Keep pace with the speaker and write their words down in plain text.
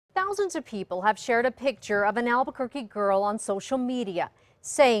Thousands of people have shared a picture of an Albuquerque girl on social media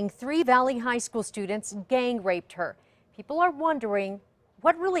saying 3 Valley High School students gang raped her. People are wondering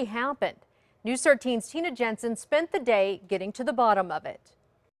what really happened. News 13's Tina Jensen spent the day getting to the bottom of it.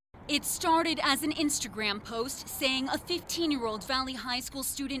 It started as an Instagram post saying a 15-year-old Valley High School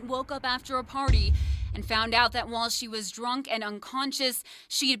student woke up after a party and found out that while she was drunk and unconscious,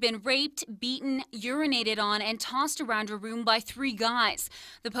 she had been raped, beaten, urinated on, and tossed around her room by 3 guys.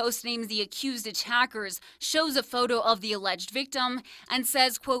 The post names the accused attackers, shows a photo of the alleged victim, and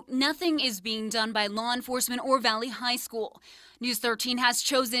says, quote, "Nothing is being done by law enforcement or Valley High School." News 13 has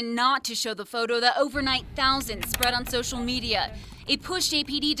chosen not to show the photo that overnight thousands spread on social media. It pushed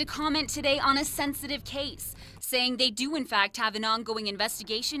APD to comment today on a sensitive case, saying they do in fact have an ongoing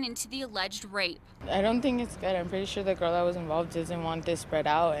investigation into the alleged rape. I don't think it's good. I'm pretty sure the girl that was involved doesn't want this spread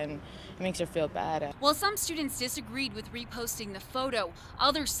out, and it makes her feel bad. While some students disagreed with reposting the photo,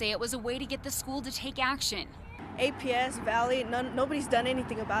 others say it was a way to get the school to take action. APS, Valley, nobody's done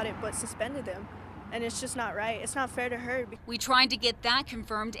anything about it but suspended them. And it's just not right. It's not fair to her. We tried to get that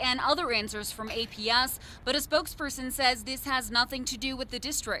confirmed and other answers from APS, but a spokesperson says this has nothing to do with the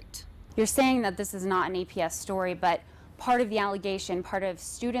district. You're saying that this is not an APS story, but part of the allegation, part of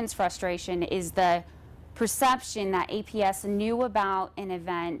students' frustration is the perception that APS knew about an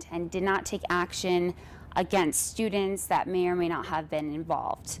event and did not take action against students that may or may not have been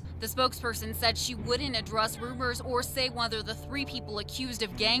involved. The spokesperson said she wouldn't address rumors or say whether the 3 people accused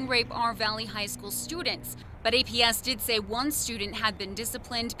of gang rape are Valley High School students. But APS did say one student had been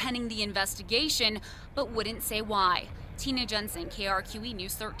disciplined pending the investigation, but wouldn't say why. Tina Jensen, KRQE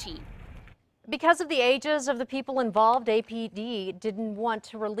News 13. Because of the ages of the people involved, APD didn't want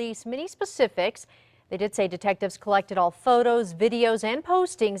to release many specifics. They did say detectives collected all photos, videos, and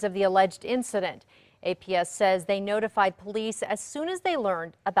postings of the alleged incident. APS says they notified police as soon as they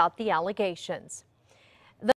learned about the allegations.